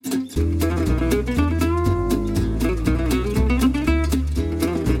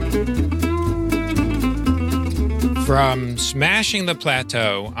From Smashing the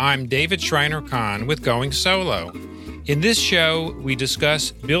Plateau, I'm David Schreiner-Kahn with Going Solo. In this show, we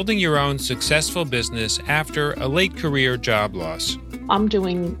discuss building your own successful business after a late career job loss. I'm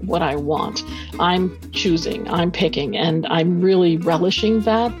doing what I want. I'm choosing, I'm picking, and I'm really relishing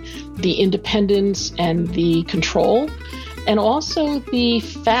that, the independence and the control. And also the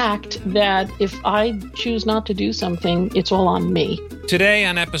fact that if I choose not to do something, it's all on me. Today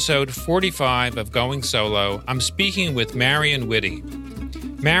on episode 45 of Going Solo, I'm speaking with Marion Witte.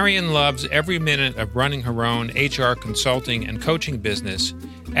 Marion loves every minute of running her own HR consulting and coaching business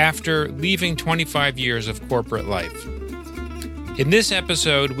after leaving 25 years of corporate life. In this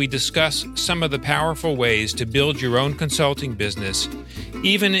episode, we discuss some of the powerful ways to build your own consulting business,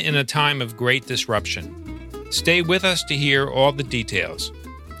 even in a time of great disruption. Stay with us to hear all the details.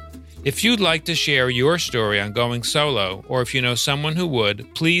 If you'd like to share your story on Going Solo, or if you know someone who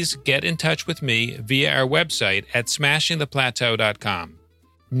would, please get in touch with me via our website at smashingtheplateau.com.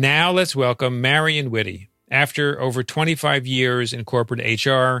 Now let's welcome Marion Witte. After over 25 years in corporate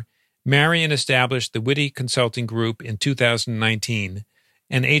HR, Marion established the Witte Consulting Group in 2019,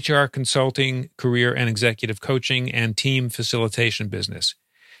 an HR consulting, career and executive coaching, and team facilitation business.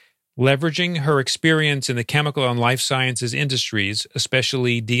 Leveraging her experience in the chemical and life sciences industries,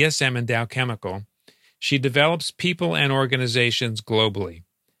 especially DSM and Dow Chemical, she develops people and organizations globally.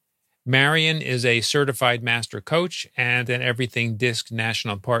 Marion is a certified master coach and an Everything DISC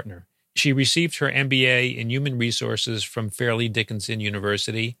national partner. She received her MBA in human resources from Fairleigh Dickinson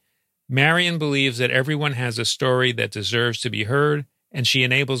University. Marion believes that everyone has a story that deserves to be heard, and she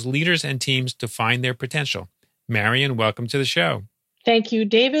enables leaders and teams to find their potential. Marion, welcome to the show. Thank you,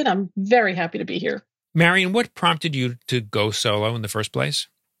 David. I'm very happy to be here. Marion, what prompted you to go solo in the first place?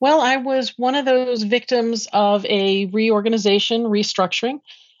 Well, I was one of those victims of a reorganization, restructuring.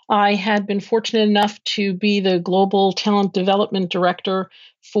 I had been fortunate enough to be the global talent development director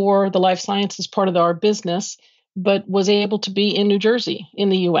for the life sciences part of our business, but was able to be in New Jersey in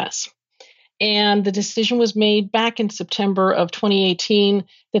the U.S. And the decision was made back in September of 2018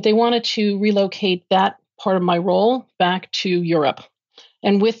 that they wanted to relocate that part of my role back to Europe.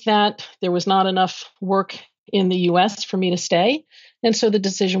 And with that, there was not enough work in the U.S. for me to stay. And so the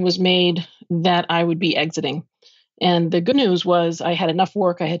decision was made that I would be exiting. And the good news was I had enough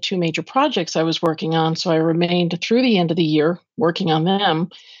work. I had two major projects I was working on. So I remained through the end of the year working on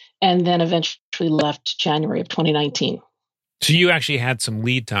them, and then eventually left January of 2019. So you actually had some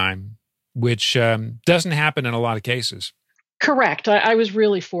lead time, which doesn't happen in a lot of cases. Correct. I was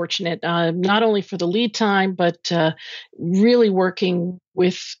really fortunate, not only for the lead time, but really working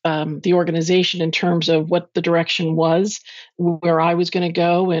with the organization in terms of what the direction was, where I was going to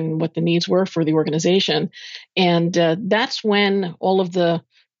go, and what the needs were for the organization. And that's when all of the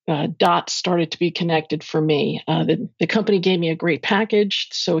dots started to be connected for me. The company gave me a great package,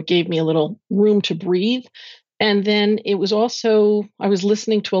 so it gave me a little room to breathe. And then it was also, I was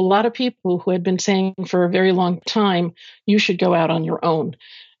listening to a lot of people who had been saying for a very long time, you should go out on your own.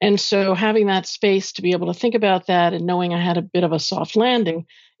 And so having that space to be able to think about that and knowing I had a bit of a soft landing,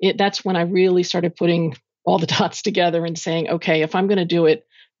 that's when I really started putting all the dots together and saying, okay, if I'm going to do it,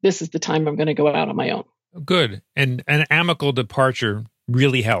 this is the time I'm going to go out on my own. Good. And an amicable departure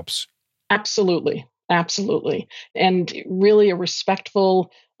really helps. Absolutely. Absolutely. And really a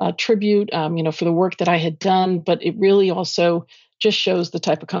respectful tribute, for the work that I had done, but it really also just shows the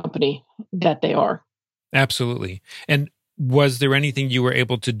type of company that they are. Absolutely. And was there anything you were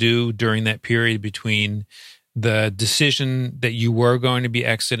able to do during that period between the decision that you were going to be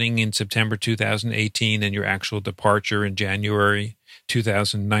exiting in September 2018 and your actual departure in January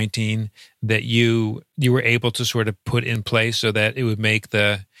 2019 that you were able to sort of put in place so that it would make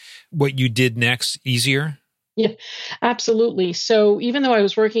what you did next easier? Yeah, absolutely. So even though I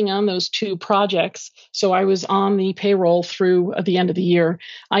was working on those two projects, so I was on the payroll through the end of the year,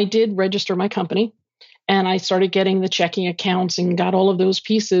 I did register my company and I started getting the checking accounts and got all of those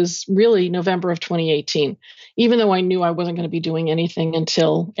pieces really November of 2018, even though I knew I wasn't going to be doing anything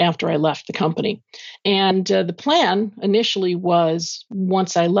until after I left the company. And the plan initially was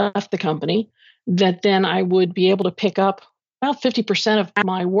once I left the company, that then I would be able to pick up about 50% of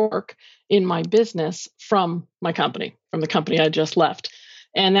my work in my business from my company, from the company I just left.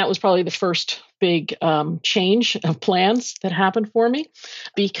 And that was probably the first big change of plans that happened for me,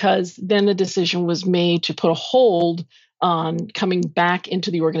 because then the decision was made to put a hold on coming back into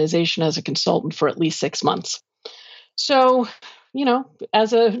the organization as a consultant for at least 6 months. So,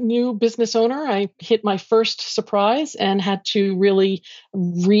 as a new business owner, I hit my first surprise and had to really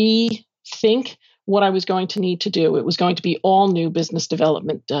rethink what I was going to need to do. It was going to be all new business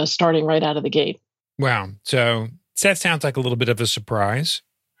development starting right out of the gate. Wow. So So that sounds like a little bit of a surprise.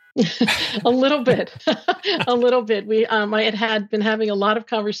 A little bit, a little bit. I had been having a lot of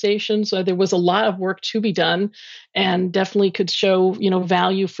conversations. There was a lot of work to be done, and definitely could show,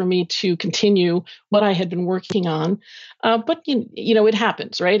 value for me to continue what I had been working on. But it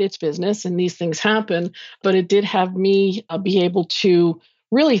happens, right? It's business, and these things happen. But it did have me be able to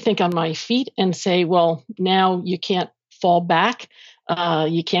really think on my feet and say, well, now you can't fall back.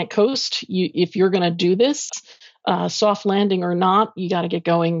 You can't coast. If you're going to do this, soft landing or not, you got to get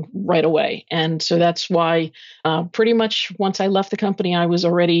going right away. And so that's why pretty much once I left the company, I was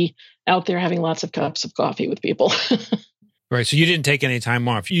already out there having lots of cups of coffee with people. Right. So you didn't take any time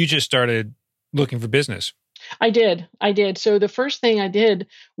off. You just started looking for business. I did. So the first thing I did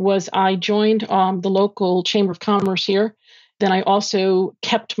was I joined the local Chamber of Commerce here. Then I also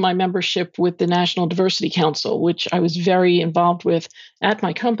kept my membership with the National Diversity Council, which I was very involved with at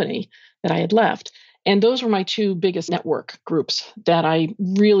my company that I had left. And those were my two biggest network groups that I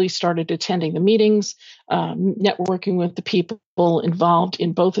really started attending the meetings, networking with the people involved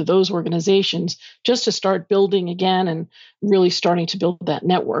in both of those organizations, just to start building again and really starting to build that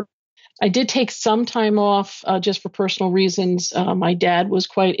network. I did take some time off just for personal reasons. My dad was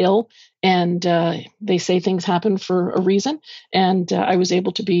quite ill, and they say things happen for a reason. And I was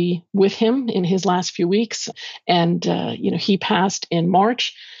able to be with him in his last few weeks. And, he passed in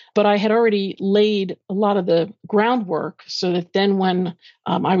March. But I had already laid a lot of the groundwork so that then when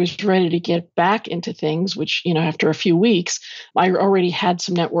I was ready to get back into things, which, after a few weeks, I already had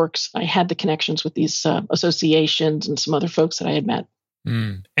some networks. I had the connections with these associations and some other folks that I had met.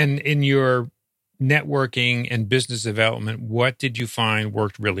 Mm. And in your networking and business development, what did you find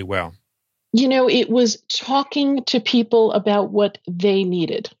worked really well? It was talking to people about what they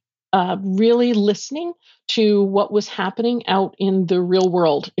needed, really listening to what was happening out in the real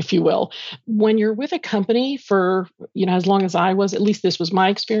world, if you will. When you're with a company for, as long as I was, at least this was my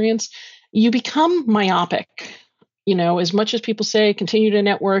experience, you become myopic. As much as people say, continue to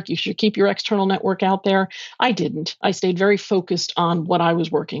network, you should keep your external network out there. I didn't. I stayed very focused on what I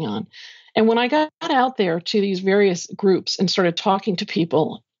was working on. And when I got out there to these various groups and started talking to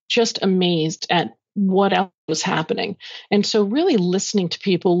people, just amazed at what else was happening. And so really listening to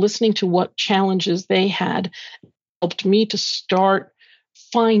people, listening to what challenges they had, helped me to start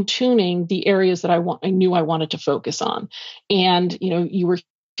fine-tuning the areas that I knew I wanted to focus on. And, you were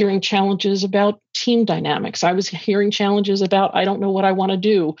hearing challenges about team dynamics. I was hearing challenges about, I don't know what I want to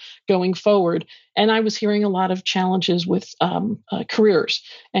do going forward. And I was hearing a lot of challenges with careers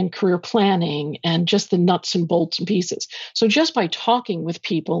and career planning and just the nuts and bolts and pieces. So just by talking with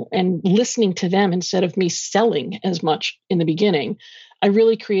people and listening to them instead of me selling as much in the beginning, I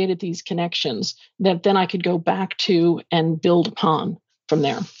really created these connections that then I could go back to and build upon from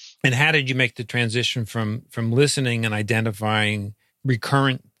there. And how did you make the transition from listening and identifying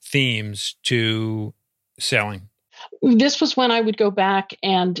recurrent themes to selling? This was when I would go back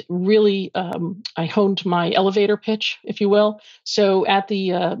and really, I honed my elevator pitch, if you will. So at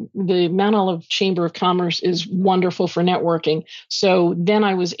the Mount Olive Chamber of Commerce is wonderful for networking. So then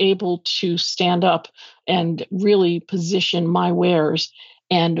I was able to stand up and really position my wares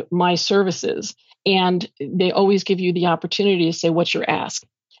and my services. And they always give you the opportunity to say, what's your ask?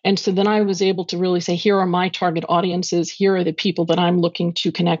 And so then I was able to really say, here are my target audiences. Here are the people that I'm looking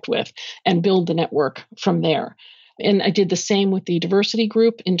to connect with and build the network from there. And I did the same with the diversity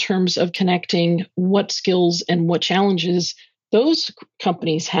group in terms of connecting what skills and what challenges those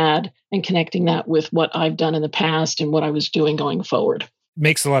companies had and connecting that with what I've done in the past and what I was doing going forward.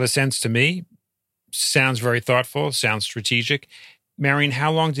 Makes a lot of sense to me. Sounds very thoughtful, sounds strategic. Marion,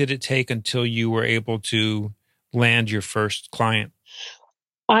 how long did it take until you were able to land your first client?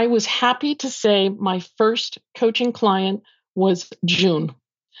 I was happy to say my first coaching client was June.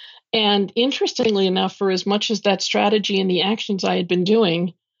 And interestingly enough, for as much as that strategy and the actions I had been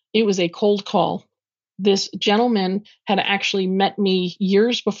doing, it was a cold call. This gentleman had actually met me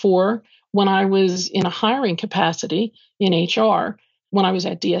years before when I was in a hiring capacity in HR when I was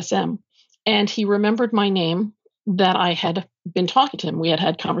at DSM. And he remembered my name that I had been talking to him. We had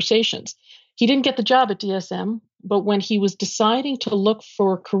had conversations. He didn't get the job at DSM, but when he was deciding to look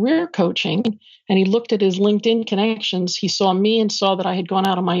for career coaching and he looked at his LinkedIn connections, he saw me and saw that I had gone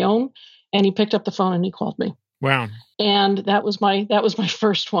out on my own, and he picked up the phone and he called me. Wow. And that was my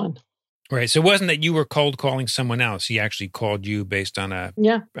first one. Right. So it wasn't that you were cold calling someone else. He actually called you based on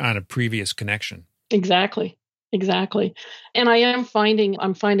a previous connection. Exactly. And I'm finding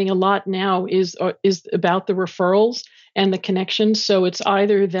a lot now is about the referrals and the connections. So it's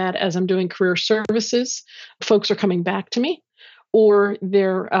either that as I'm doing career services, folks are coming back to me, or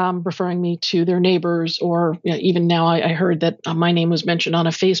they're referring me to their neighbors, or even now I heard that my name was mentioned on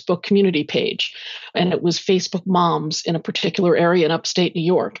a Facebook community page, and it was Facebook moms in a particular area in upstate New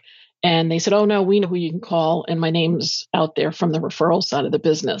York. And they said, "Oh no, we know who you can call," and my name's out there from the referral side of the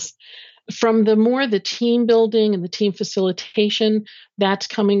business. From the team building and the team facilitation, that's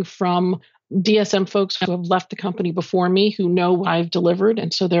coming from DSM folks who have left the company before me, who know what I've delivered,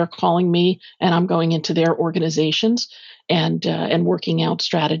 and so they're calling me, and I'm going into their organizations and working out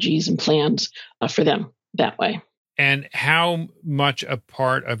strategies and plans for them that way. And how much a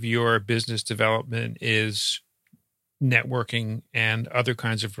part of your business development is networking and other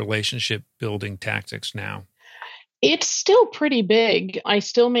kinds of relationship building tactics now? It's still pretty big. I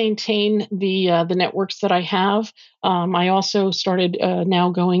still maintain the networks that I have. I also started now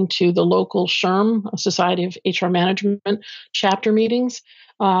going to the local SHRM, Society of HR Management, chapter meetings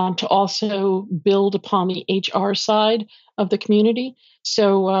to also build upon the HR side of the community.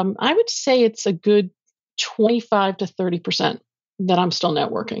 So I would say it's a good 25 to 30% that I'm still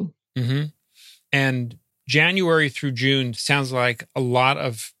networking. Mm-hmm. And January through June sounds like a lot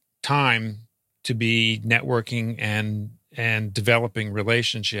of time to be networking and developing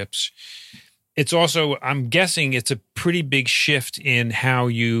relationships. It's also, I'm guessing it's a pretty big shift in how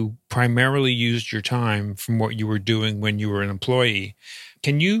you primarily used your time from what you were doing when you were an employee.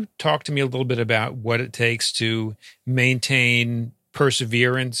 Can you talk to me a little bit about what it takes to maintain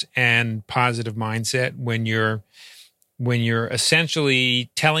perseverance and positive mindset when you're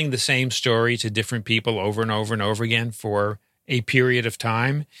essentially telling the same story to different people over and over and over again for a period of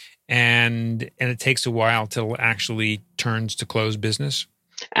time, and it takes a while till it actually turns to close business?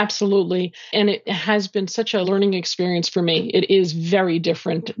 Absolutely. And it has been such a learning experience for me. It is very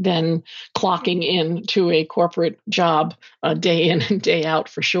different than clocking in to a corporate job day in and day out,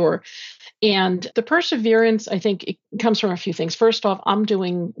 for sure. And the perseverance, I think, it comes from a few things. First off, I'm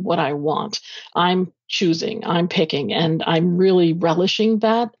doing what I want. I'm choosing, I'm picking, and I'm really relishing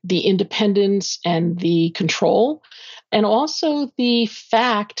that, the independence and the control. And also the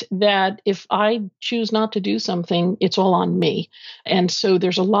fact that if I choose not to do something, it's all on me. And so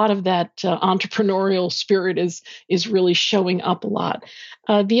there's a lot of that entrepreneurial spirit is really showing up a lot.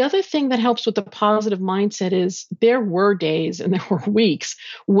 The other thing that helps with the positive mindset is there were days and there were weeks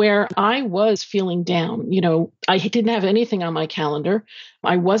where I was feeling down. I didn't have anything on my calendar.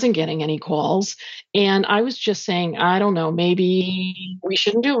 I wasn't getting any calls. And I was just saying, I don't know, maybe we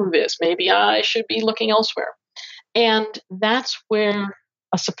shouldn't do this. Maybe I should be looking elsewhere. And that's where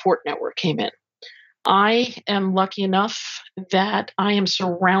a support network came in. I am lucky enough that I am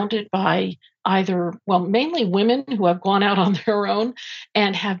surrounded by mainly women who have gone out on their own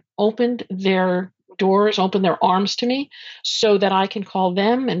and have opened their doors, opened their arms to me so that I can call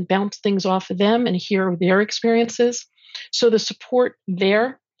them and bounce things off of them and hear their experiences. So the support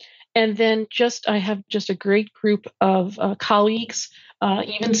there. And then I have just a great group of colleagues,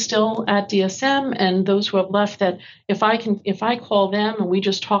 even still at DSM, and those who have left. That if I call them and we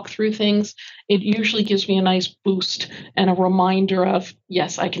just talk through things, it usually gives me a nice boost and a reminder of,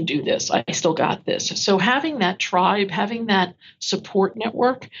 yes, I can do this. I still got this. So having that tribe, having that support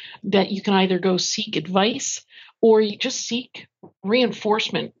network that you can either go seek advice or you just seek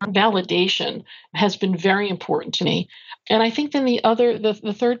reinforcement, validation has been very important to me. And I think then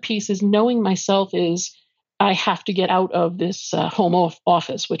the third piece is knowing myself is I have to get out of this home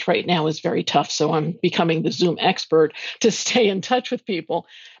office, which right now is very tough. So I'm becoming the Zoom expert to stay in touch with people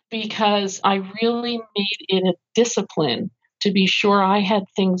because I really made it a discipline to be sure I had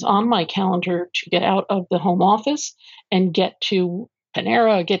things on my calendar to get out of the home office and get to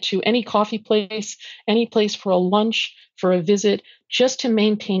Panera, get to any coffee place, any place for a lunch, for a visit, just to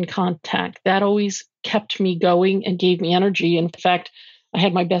maintain contact. That always kept me going and gave me energy. In fact, I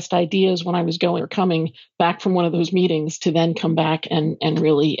had my best ideas when I was going or coming back from one of those meetings to then come back and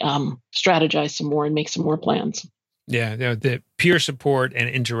really strategize some more and make some more plans. Yeah, the peer support and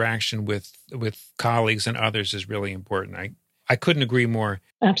interaction with colleagues and others is really important. I couldn't agree more.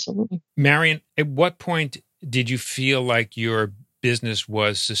 Absolutely. Marion, at what point did you feel like your business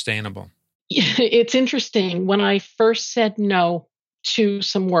was sustainable? It's interesting. When I first said no to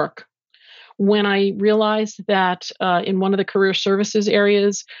some work, when I realized that in one of the career services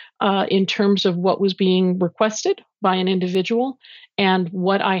areas, in terms of what was being requested by an individual and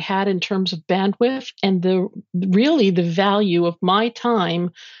what I had in terms of bandwidth and the value of my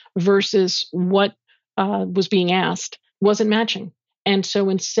time versus what was being asked wasn't matching. And so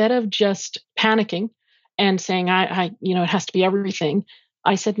instead of just panicking and saying, it has to be everything,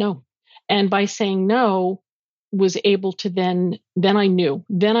 I said no. And by saying no, was able to then I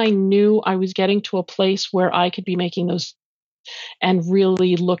knew I was getting to a place where I could be making those and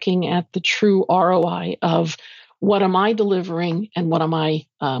really looking at the true ROI of what am I delivering and what am I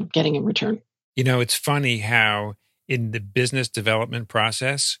getting in return. It's funny how in the business development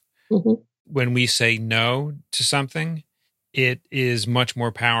process, Mm-hmm. when we say no to something, it is much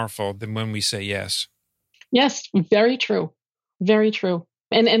more powerful than when we say yes. Yes, very true. Very true.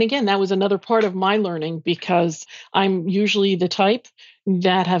 And again, that was another part of my learning because I'm usually the type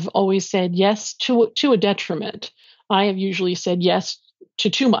that have always said yes to a detriment. I have usually said yes to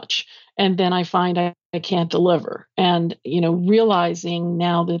too much. And then I find I can't deliver. And, realizing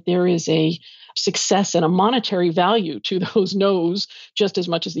now that there is a success and a monetary value to those no's just as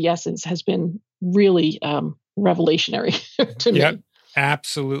much as the yeses has been really revelationary to Yep, me.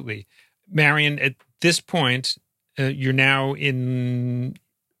 absolutely. Marion, at this point, you're now in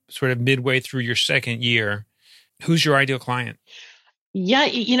sort of midway through your second year. Who's your ideal client? Yeah,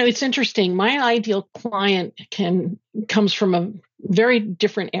 it's interesting. My ideal client comes from a very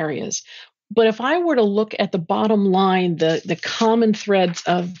different areas. But if I were to look at the bottom line, the common threads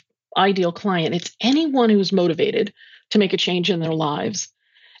of ideal client, it's anyone who's motivated to make a change in their lives.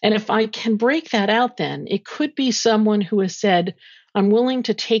 And if I can break that out, then it could be someone who has said, I'm willing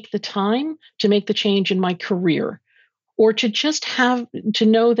to take the time to make the change in my career, or to just have to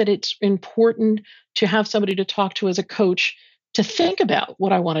know that it's important to have somebody to talk to as a coach to think about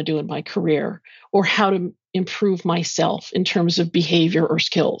what I want to do in my career or how to improve myself in terms of behavior or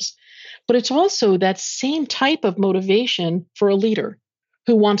skills. But it's also that same type of motivation for a leader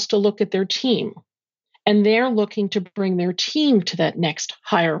who wants to look at their team and they're looking to bring their team to that next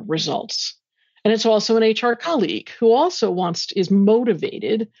higher results. And it's also an HR colleague who also is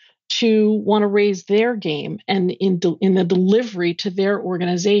motivated to want to raise their game and in the delivery to their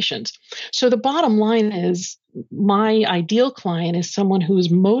organizations. So the bottom line is my ideal client is someone who is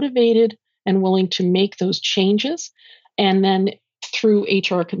motivated and willing to make those changes. And then through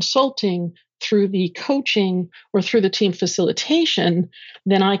HR consulting, through the coaching, or through the team facilitation,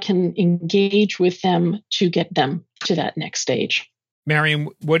 then I can engage with them to get them to that next stage. Marion,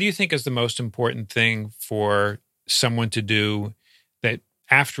 what do you think is the most important thing for someone to do that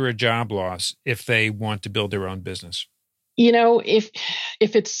after a job loss if they want to build their own business? If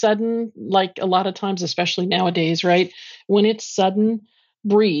it's sudden, like a lot of times, especially nowadays, right? When it's sudden,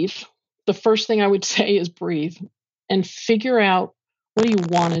 breathe. The first thing I would say is breathe and figure out what do you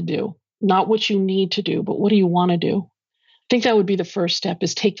want to do? Not what you need to do, but what do you want to do? I think that would be the first step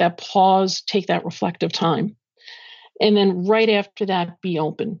is take that pause, take that reflective time. And then right after that, be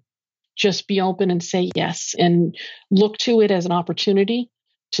open. Just be open and say yes and look to it as an opportunity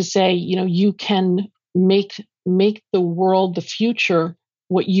to say, you can make the world, the future,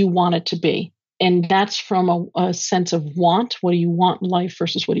 what you want it to be. And that's from a sense of want. What do you want in life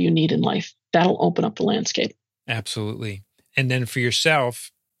versus what do you need in life? That'll open up the landscape. Absolutely. And then for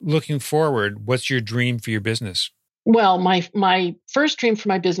yourself, looking forward, what's your dream for your business? Well, my first dream for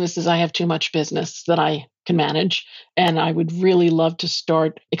my business is I have too much business that I can manage, and I would really love to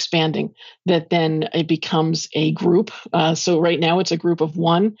start expanding that. Then it becomes a group. So right now it's a group of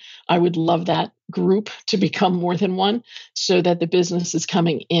one. I would love that group to become more than one so that the business is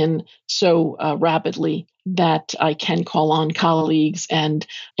coming in so rapidly that I can call on colleagues and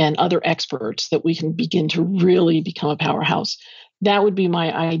other experts that we can begin to really become a powerhouse. That would be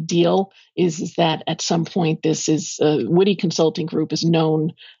my ideal is that at some point this is Witte Consulting Group is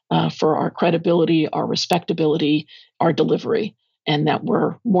known for our credibility, our respectability, our delivery, and that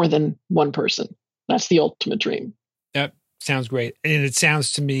we're more than one person. That's the ultimate dream. Yep. Sounds great. And it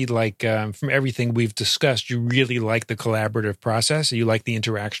sounds to me like from everything we've discussed, you really like the collaborative process. You like the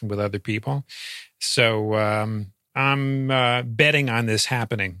interaction with other people. So I'm betting on this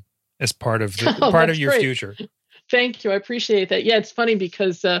happening as part of your great. Future. Thank you. I appreciate that. Yeah, it's funny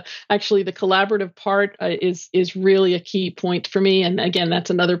because actually the collaborative part is really a key point for me. And again, that's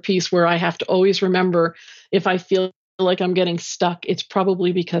another piece where I have to always remember if I feel like I'm getting stuck, it's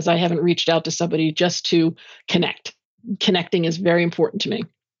probably because I haven't reached out to somebody just to connect. Connecting is very important to me.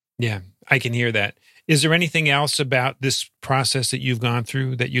 Yeah, I can hear that. Is there anything else about this process that you've gone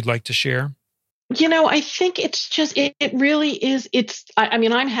through that you'd like to share? I think it's just, it really is.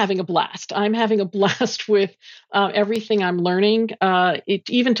 I'm having a blast. I'm having a blast with everything I'm learning.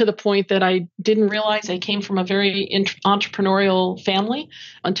 Even to the point that I didn't realize I came from a very entrepreneurial family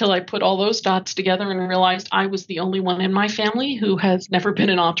until I put all those dots together and realized I was the only one in my family who has never been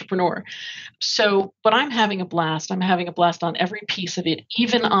an entrepreneur. But I'm having a blast. I'm having a blast on every piece of it,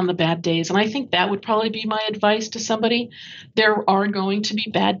 even on the bad days. And I think that would probably be my advice to somebody. There are going to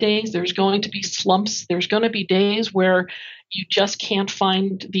be bad days. There's going to be slumps. There's going to be days where you just can't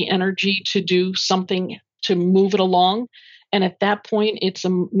find the energy to do something to move it along. And at that point, it's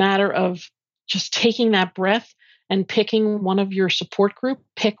a matter of just taking that breath and picking one of your support group,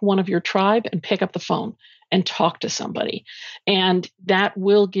 pick one of your tribe, and pick up the phone and talk to somebody. And that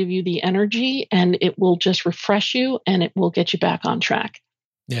will give you the energy, and it will just refresh you, and it will get you back on track.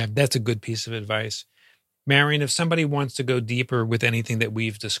 Yeah, that's a good piece of advice. Marian, if somebody wants to go deeper with anything that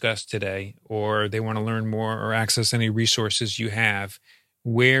we've discussed today, or they want to learn more or access any resources you have,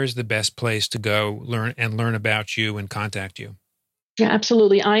 where's the best place to go learn about you and contact you? Yeah,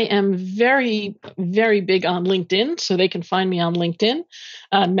 absolutely. I am very, very big on LinkedIn, so they can find me on LinkedIn,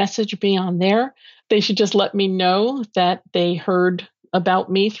 message me on there. They should just let me know that they heard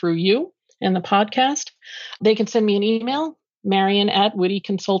about me through you and the podcast. They can send me an email,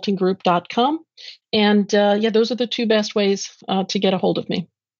 marian@wittyconsultinggroup.com. And those are the two best ways to get a hold of me.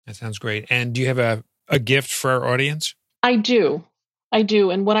 That sounds great. And do you have a gift for our audience? I do.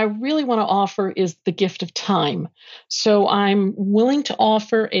 And what I really want to offer is the gift of time. So I'm willing to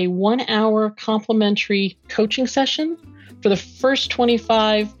offer a 1-hour complimentary coaching session for the first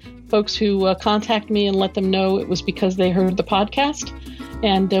 25 folks who contact me and let them know it was because they heard the podcast.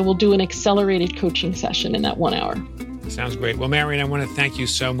 And we'll do an accelerated coaching session in that 1 hour. Sounds great. Well, Marian, I want to thank you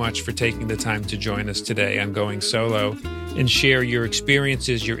so much for taking the time to join us today on Going Solo and share your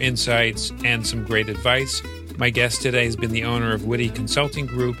experiences, your insights, and some great advice. My guest today has been the owner of Witty Consulting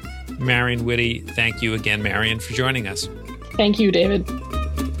Group, Marian Witty. Thank you again, Marian, for joining us. Thank you, David.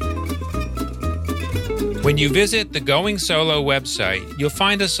 When you visit the Going Solo website, you'll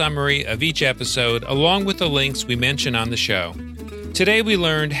find a summary of each episode along with the links we mention on the show. Today we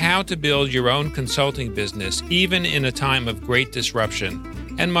learned how to build your own consulting business even in a time of great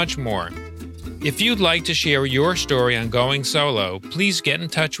disruption, and much more. If you'd like to share your story on Going Solo, please get in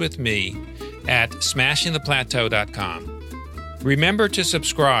touch with me at smashingtheplateau.com. Remember to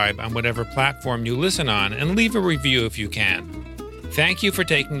subscribe on whatever platform you listen on and leave a review if you can. Thank you for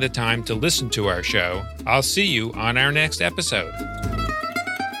taking the time to listen to our show. I'll see you on our next episode.